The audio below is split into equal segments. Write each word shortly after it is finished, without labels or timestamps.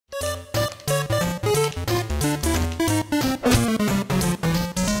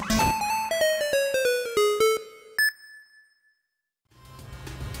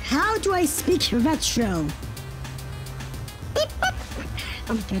Link Retro. Beep, boop.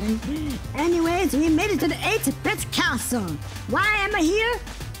 I'm kidding. Anyways, we made it to the 8-bit castle. Why am I here?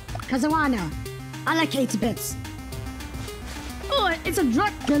 Because I wanna. I like 8-bits. Oh, it's a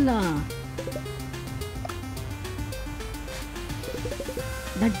Dracula.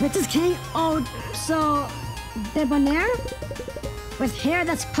 The British king? Oh, so debonair? With hair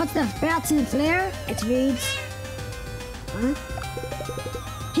that's put the bats in flare? It reads. Huh?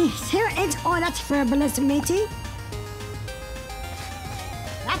 His hair ain't all that fabulous, matey.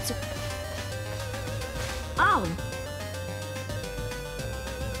 That's... Oh.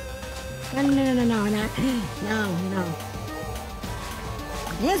 No.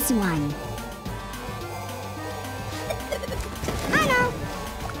 This one. I know.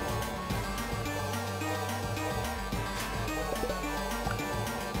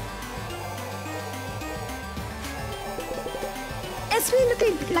 It's really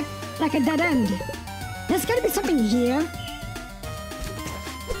looking like a dead end. There's gotta be something here.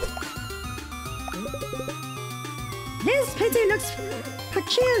 This painting looks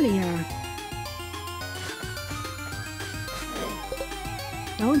peculiar.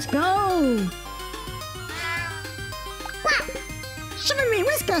 Don't go! Wow! Shivery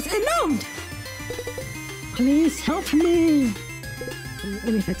whiskers, it moved! Please help me!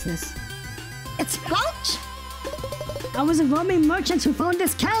 Let me fix this. It's Splotch? I was a roaming merchant who found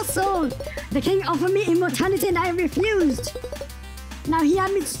this castle! The king offered me immortality and I refused! Now he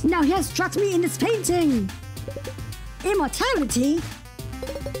has trapped me in this painting! Immortality?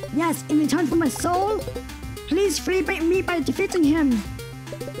 Yes, in return for my soul? Please free me by defeating him!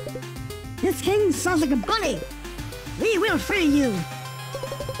 This king sounds like a bully! We will free you!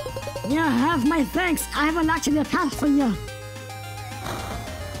 You have my thanks, I have unlocked the path for you!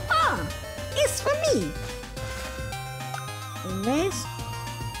 Ah! It's for me! Anyways...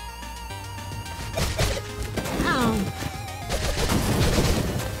 Ow!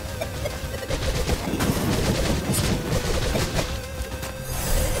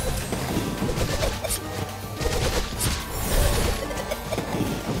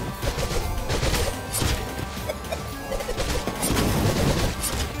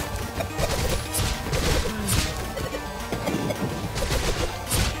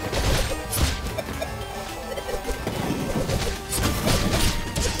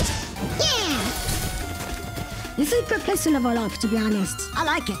 This is a good place to level up, to be honest. I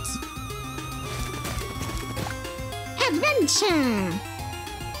like it. Adventure!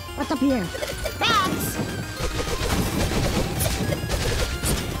 What's up here? Bats!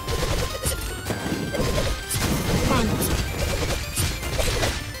 Come on.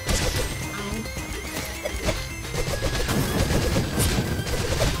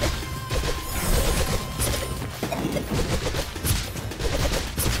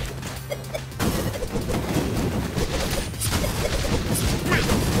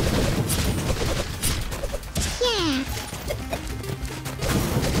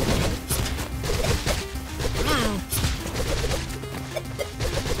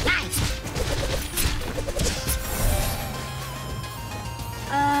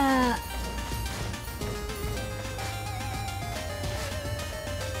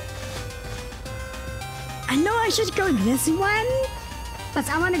 I know I should go this one, but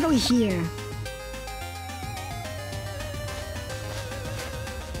I want to go here.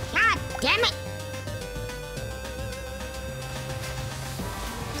 God damn it!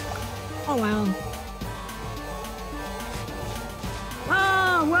 Oh well.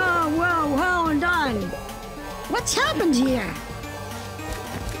 Whoa, hold on! What's happened here?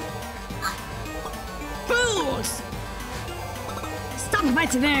 Fools! Stop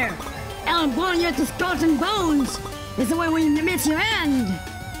right there! I'll burn you to skulls and bones! It's the way we meet your end!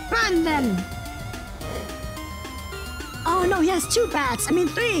 Run then! Oh no, he has 2 bats! I mean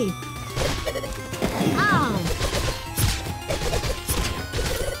 3! Ow!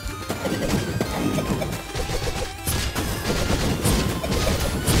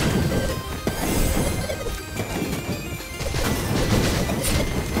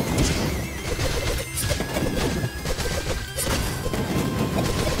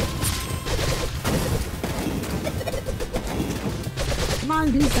 Come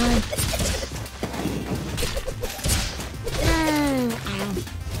on, please die.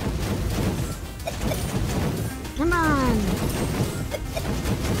 Come on.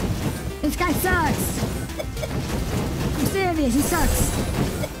 This guy sucks. I'm serious, he sucks.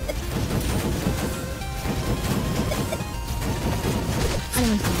 I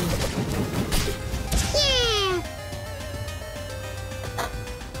don't know. Yeah.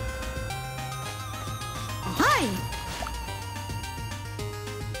 Hi.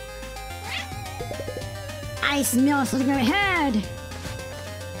 rice meal sitting on my head.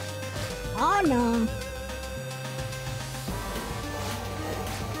 Oh no.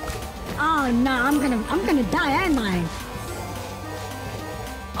 Oh no, I'm gonna die, am I?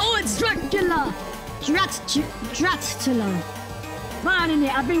 Oh, it's Dracula! Dracula. Finally,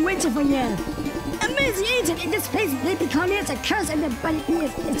 I've been waiting for you. Amazing agent, in this place, they become a curse and the body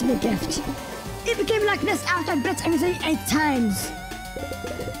is my gift. It became like this after I bit everything 8 times.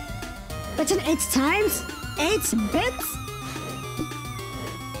 Bitten 8 times? 8 bits?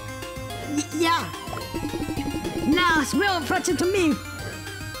 Yeah. Now, swear fortune to me.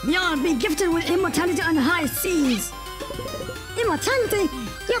 You'll be gifted with immortality on the high seas. Immortality?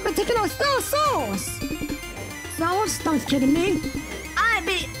 You're particular souls. Souls? Don't kidding me.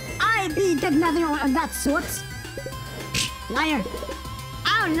 I be did nothing of that sort. Liar.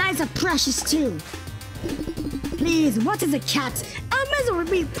 Our lives are precious too. Please, what is a cat? A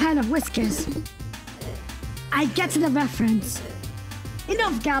miserable pan of whiskers. I get the reference.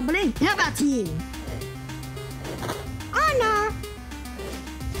 Enough gambling. How about you? Oh no.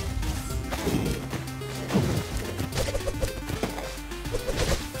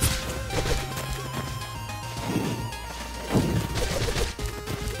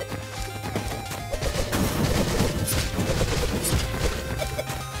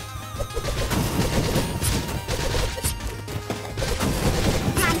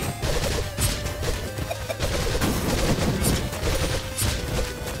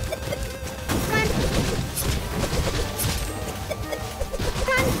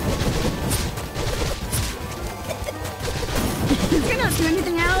 Do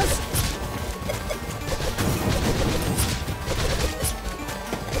anything else?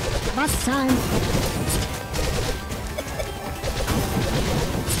 Last time.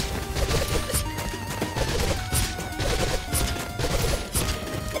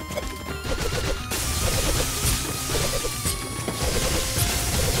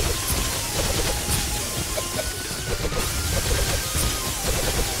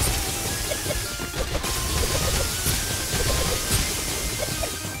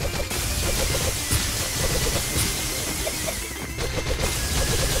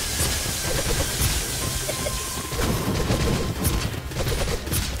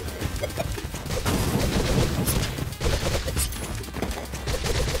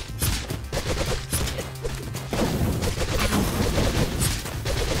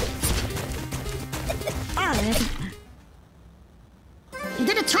 You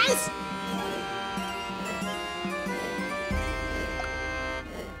did it twice?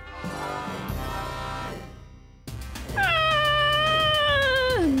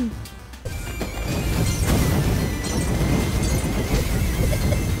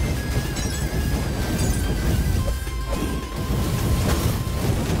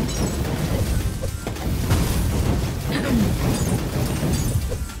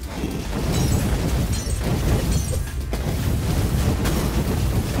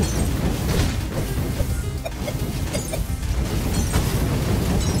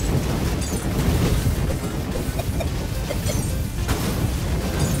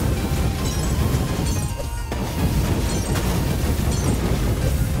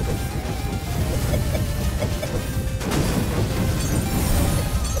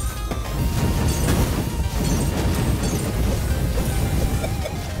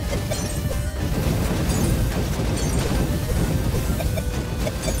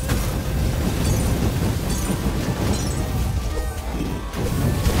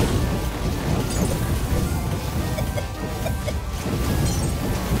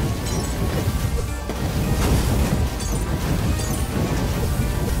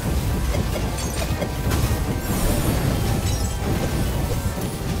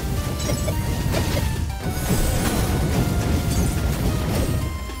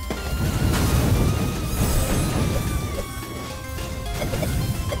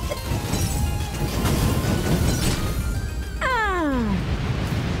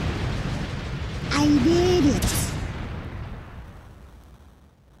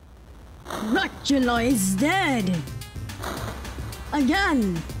 Dracula is dead!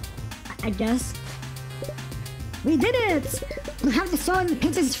 Again! I guess. We did it! We have the soul and the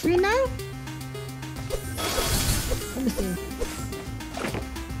princess is free now? Let me see.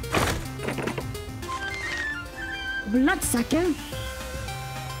 Bloodsucker?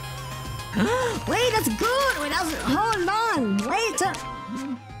 Wait, that's good! Wait, that's... Hold on! Wait!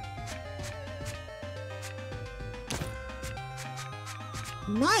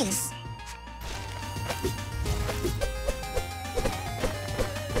 Nice!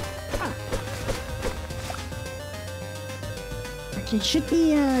 It should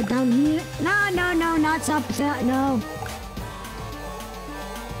be down here. No, no, no, not up there. No.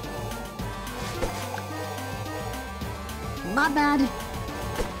 My bad.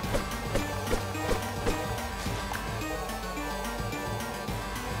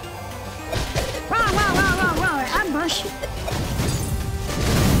 Whoa, whoa, whoa, whoa, whoa! Ambush.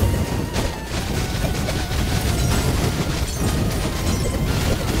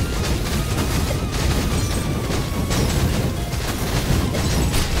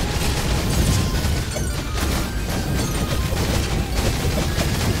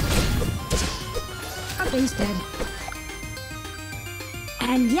 Okay, he's dead.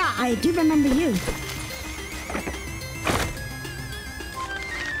 And yeah, I do remember you.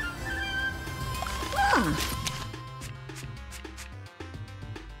 Ah.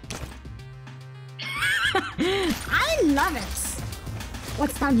 I love it.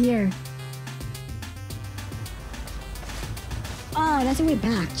 What's down here? Oh, that's the way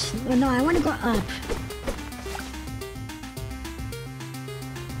back. Oh, no, I want to go up.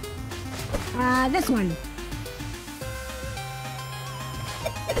 This one.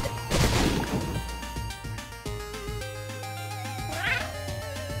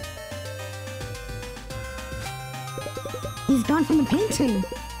 He's gone from the painting.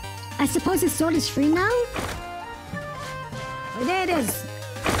 I suppose his sword is free now? Oh, there it is.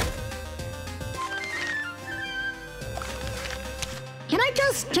 Can I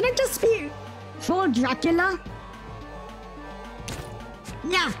just be full Dracula?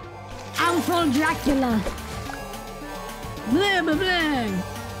 Yeah, I'm full Dracula. Blah, blah, blah.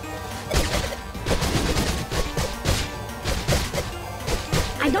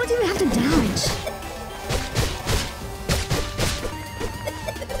 I don't even have to dodge.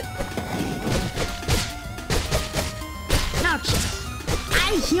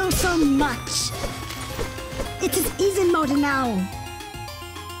 I heal so much. It is easy mode now.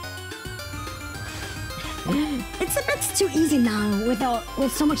 It's a bit too easy now with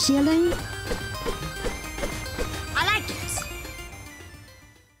so much healing. I like it.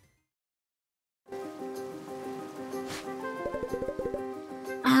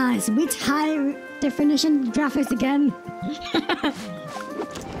 It's with high definition graphics again.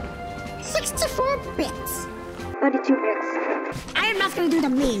 64 bits. 32 bits. I am not gonna do the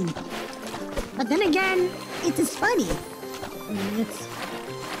meme. But then again, it is funny.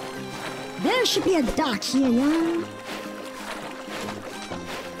 There should be a dock here, yeah?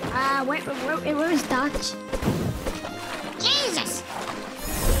 Where is dock? Jesus!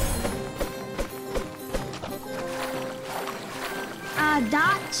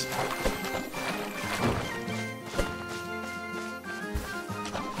 Dock?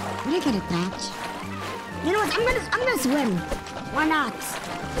 Where did I get a dock? You know what? I'm gonna swim. Why not?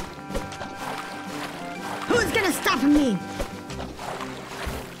 Who's gonna stop me?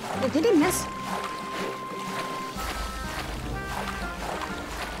 Did he miss?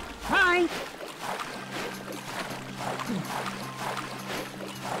 Hi.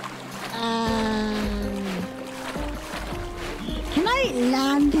 Can I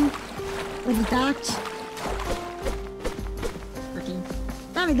land with the dock? Okay.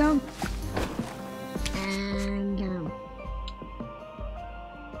 There we go.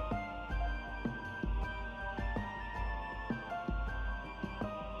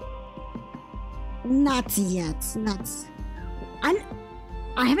 Not yet. Not.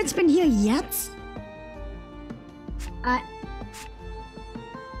 I haven't been here yet.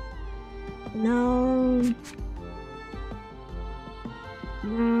 No.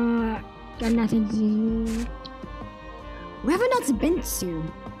 No. Got nothing to do. Where have I not been to?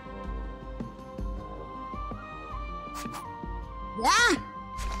 Yeah.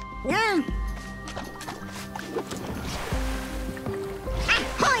 Yeah.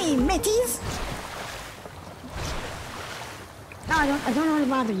 Ahoy, mateys! No, I don't want to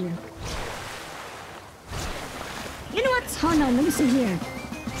bother you. You know what? Hold on, let me see here.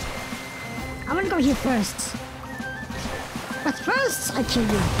 I'm gonna go here first. But first, I kill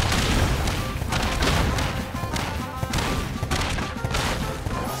you.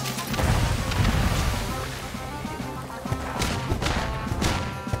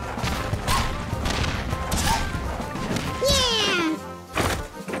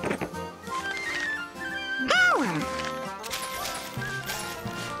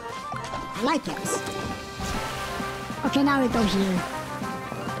 Like it. Okay, now we go here.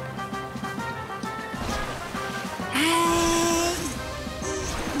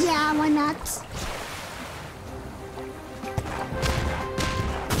 Yeah, why not?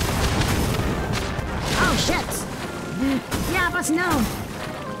 Oh shit! Yeah, but no.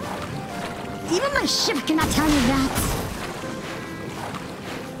 Even my ship cannot tell me that.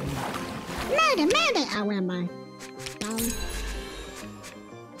 Mayday! Oh, where am I? Down.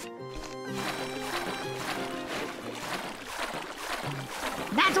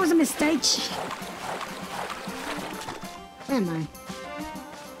 That was a mistake. Where am I?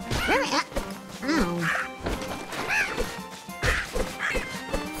 Where am I? Ow.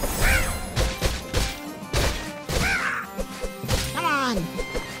 Come on.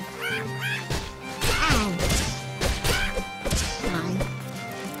 Ow. Fine.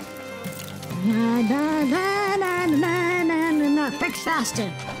 Na. Break faster.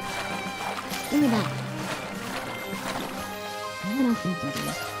 Give me that. I don't think that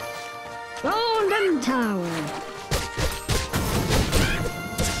is. Golden Tower.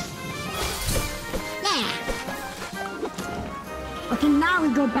 Yeah. Okay, now we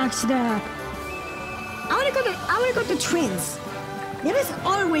go back to the. I wanna go to twins. There is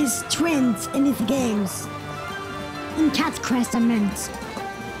always twins in these games. In Cat's Quest, I meant.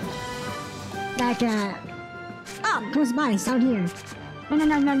 Like oh, close by, it's down here.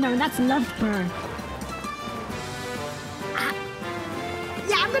 No, that's Love Bird.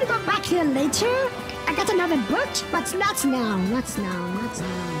 Yeah, I'm gonna go back here later. I got another book, but not now. Not now.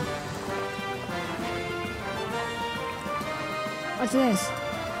 What's this?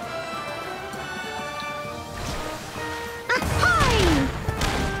 Ahoy!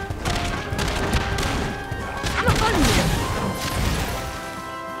 I'm a bunny.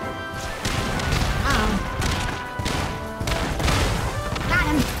 Oh. Got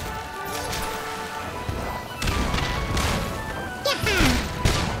him. Yeah.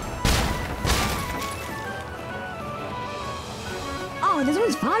 Oh, this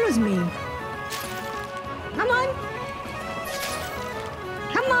one follows me. Come on.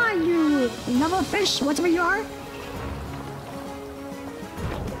 Come on, you noble fish, whatever you are.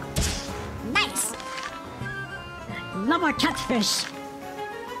 Nice. Love our catfish.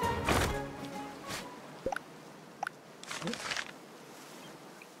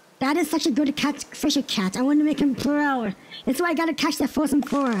 That is such a good fisher cat. I want to make him peril. That's why I gotta catch that frozen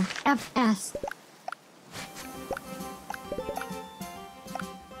 4. FS.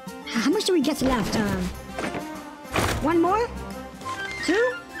 How much do we get left? One more?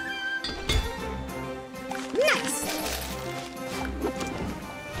 2? Nice!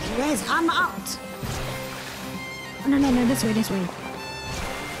 Guys, I'm out! Oh, no, this way.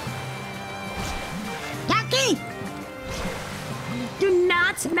 Yaki! Do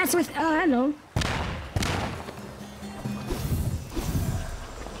not mess with... Oh, hello.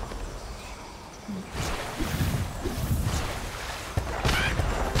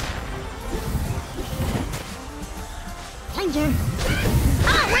 Danger!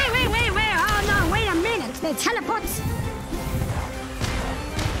 Oh, wait! Oh, no, wait a minute! They teleport!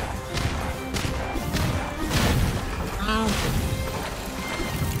 Ow.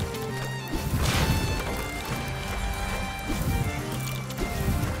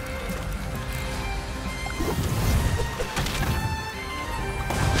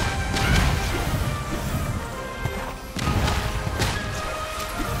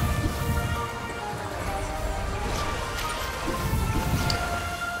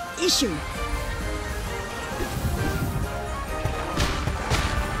 Issue.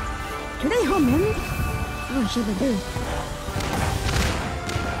 Do they home in? Oh, sure they do.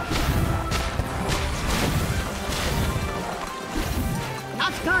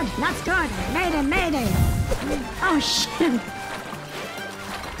 That's good. Mayday. Oh, shit.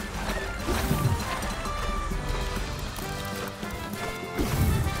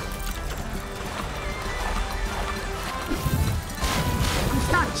 I'm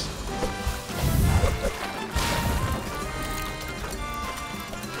stuck.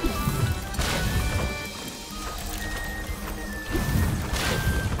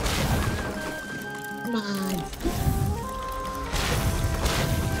 Come on.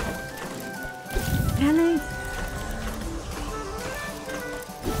 Really?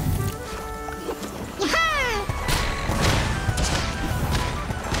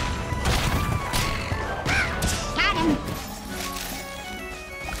 Got him.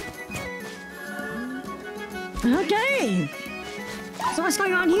 Okay. So what's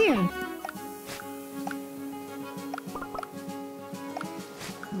going on here?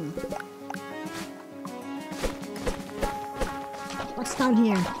 What's down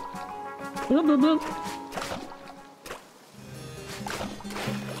here? Boop, boop, boop.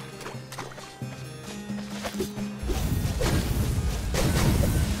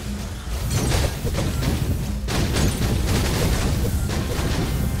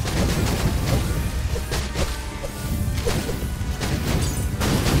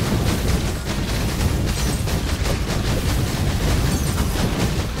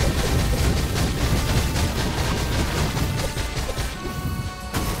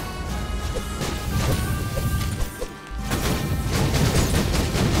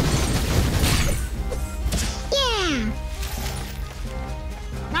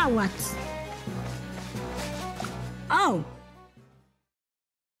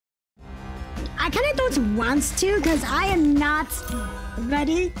 I kind of don't want to because I am not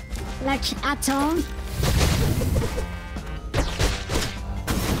ready, like, at all.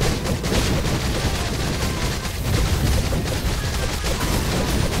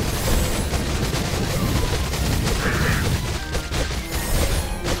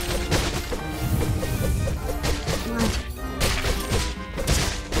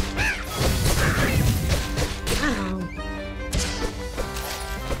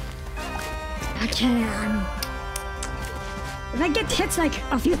 If I get hit like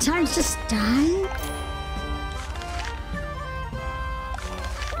a few times, just die?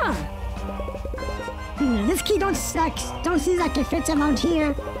 Huh. This key don't seem like it fits around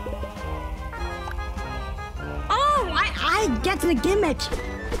here. Oh, I get the gimmick.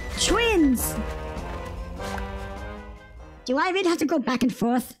 Twins. Do I really have to go back and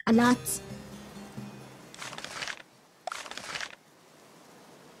forth a lot?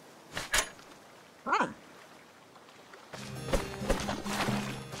 Huh.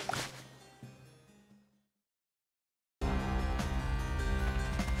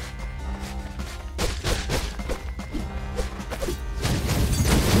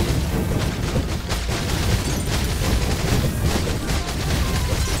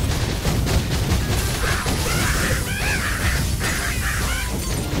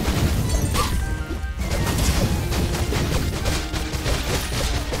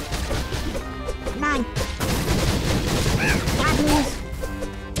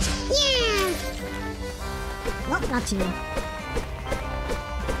 Got you.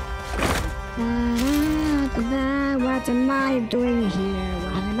 What am I doing here?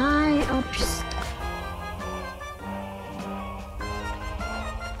 Why am I ups?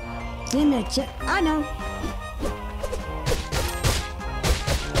 Gimmick. Oh no.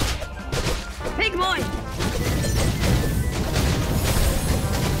 Big boy.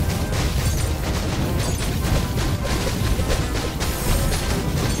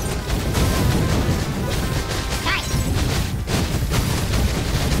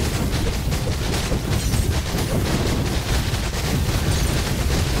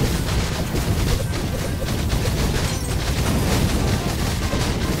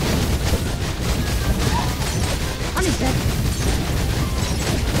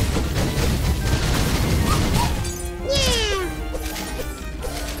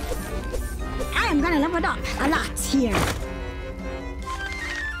 A lot here.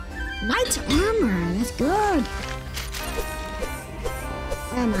 Light armor, that's good.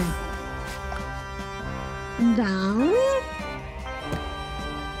 Where am I? Down.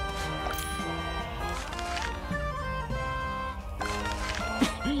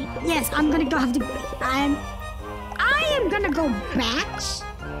 Yes, I'm gonna go have to. I am gonna go back.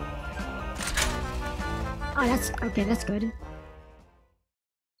 Oh, that's okay. That's good.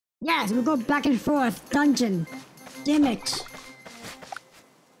 Yes, we'll go back and forth. Dungeon. Gimmick.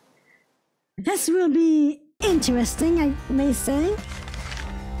 This will be interesting, I may say.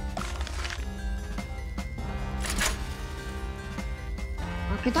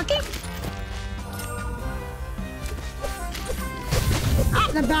 Okay.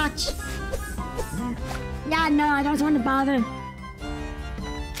 Up the back. Yeah, no, I don't want to bother.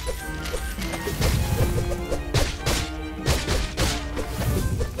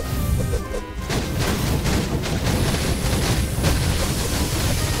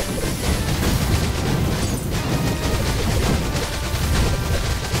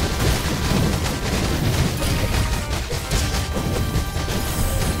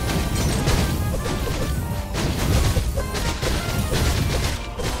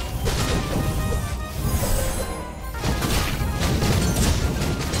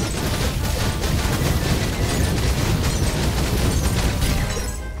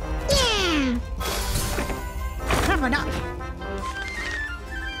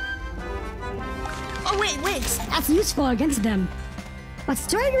 That's useful against them. But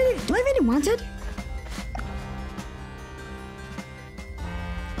do I really want it?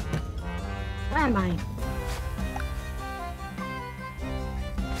 Where am I?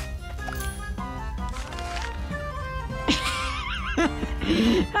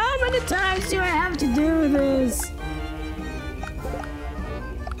 How many times do I have to do this?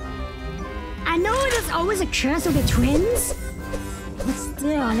 I know there's always a curse of the twins, but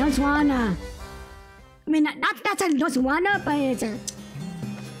still, I don't wanna. I mean, not that I don't wanna, but it's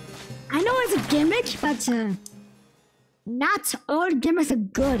I know it's a gimmick, but not all gimmicks are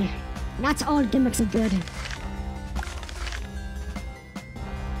good. Not all gimmicks are good.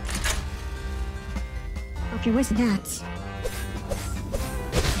 Okay, where's that?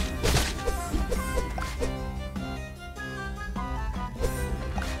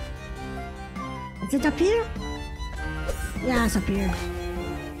 Is it up here? Yeah, it's up here.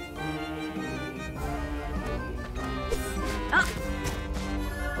 Oh!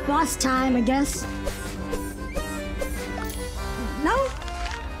 Boss time, I guess. No?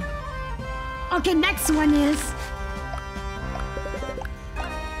 Okay, next one is...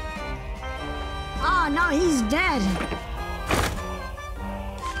 Oh, no, he's dead.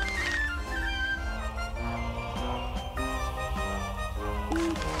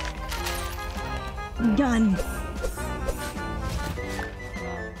 Gun.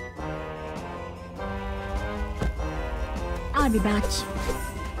 I'll be back.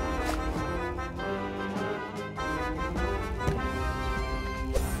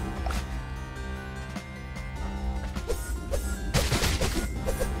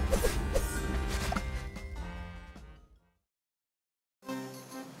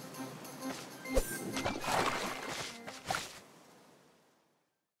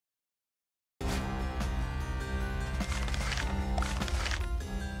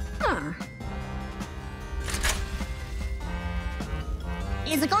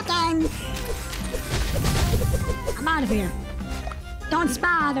 It's a go time! I'm out of here. Don't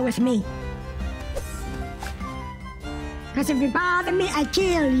bother with me. Cause if you bother me, I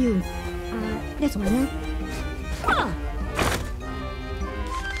kill you. This one, yeah? Oh!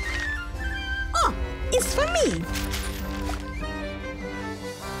 Oh! It's for me!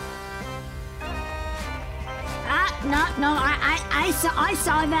 No, I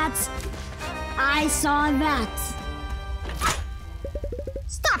saw that. I saw that.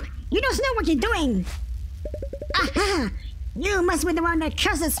 Stop! You don't know what you're doing! Aha! You must be the one that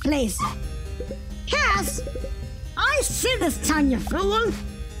cursed this place. Curse? I see this town, you fool!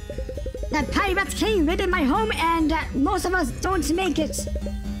 That pirate king raided my home and most of us don't make it.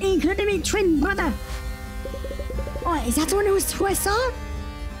 Including my twin brother. Oh, is that the one who I saw?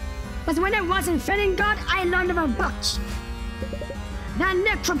 But when I was in Failing God, I learned of a book. The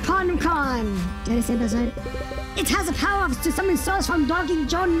Necroponicon. Did I say that right? It has the power to summon souls from Doggy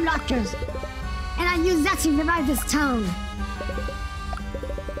John lockers. And I use that to revive this town.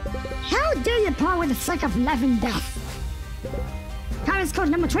 How dare you paw with the cycle of life and death? Pirate's code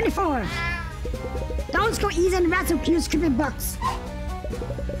number 24. Don't go easy on rats who use creepy bugs.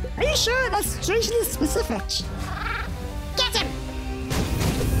 Are you sure that's strangely specific? Get him!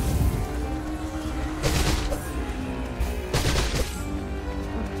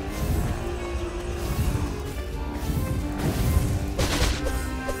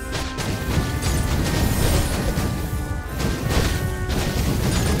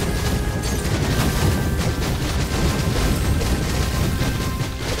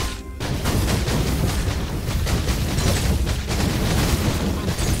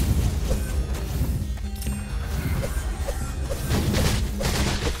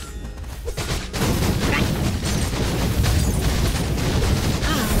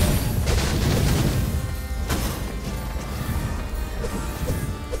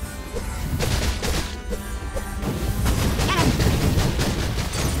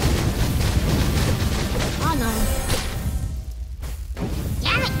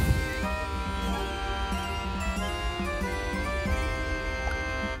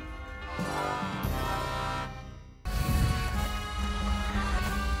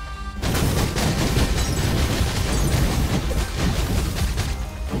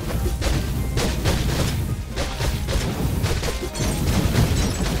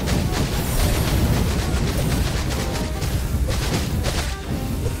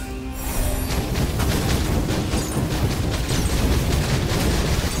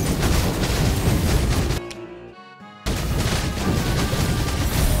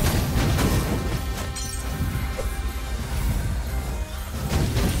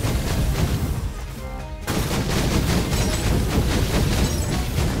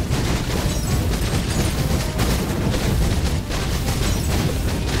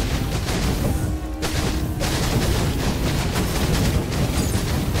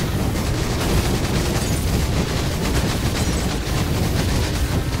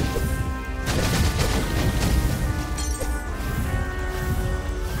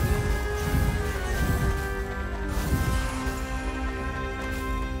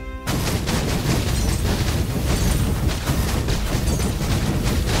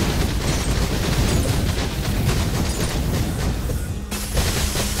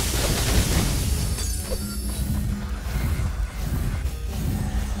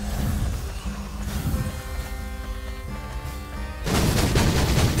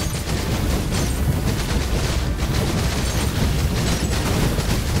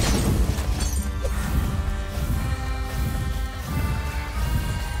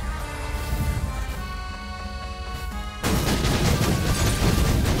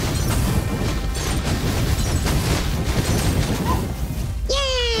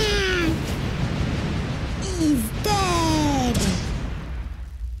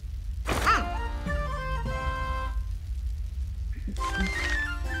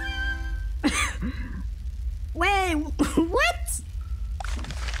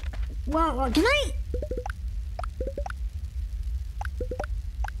 Well, can I?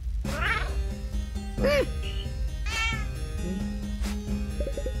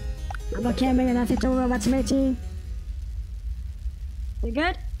 I'm okay, maybe nothing to worry about, matey. You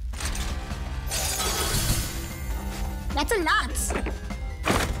good? That's a lot.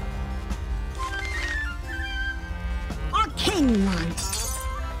 Arcane one.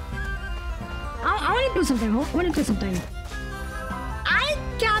 I want to do something. I want to do something. I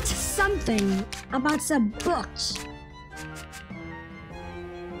got something about the books.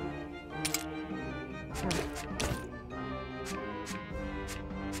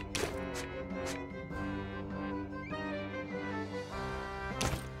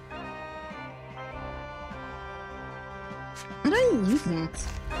 How do I use that?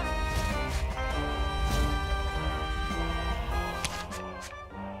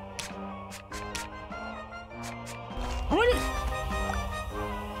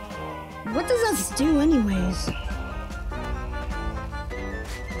 What does that do anyways?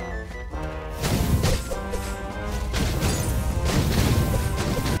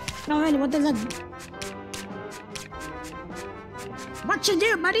 Alrighty, what does that... What you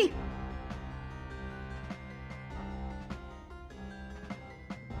do, buddy?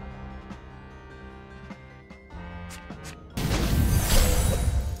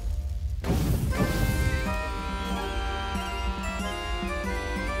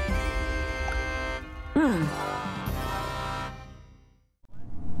 Huh.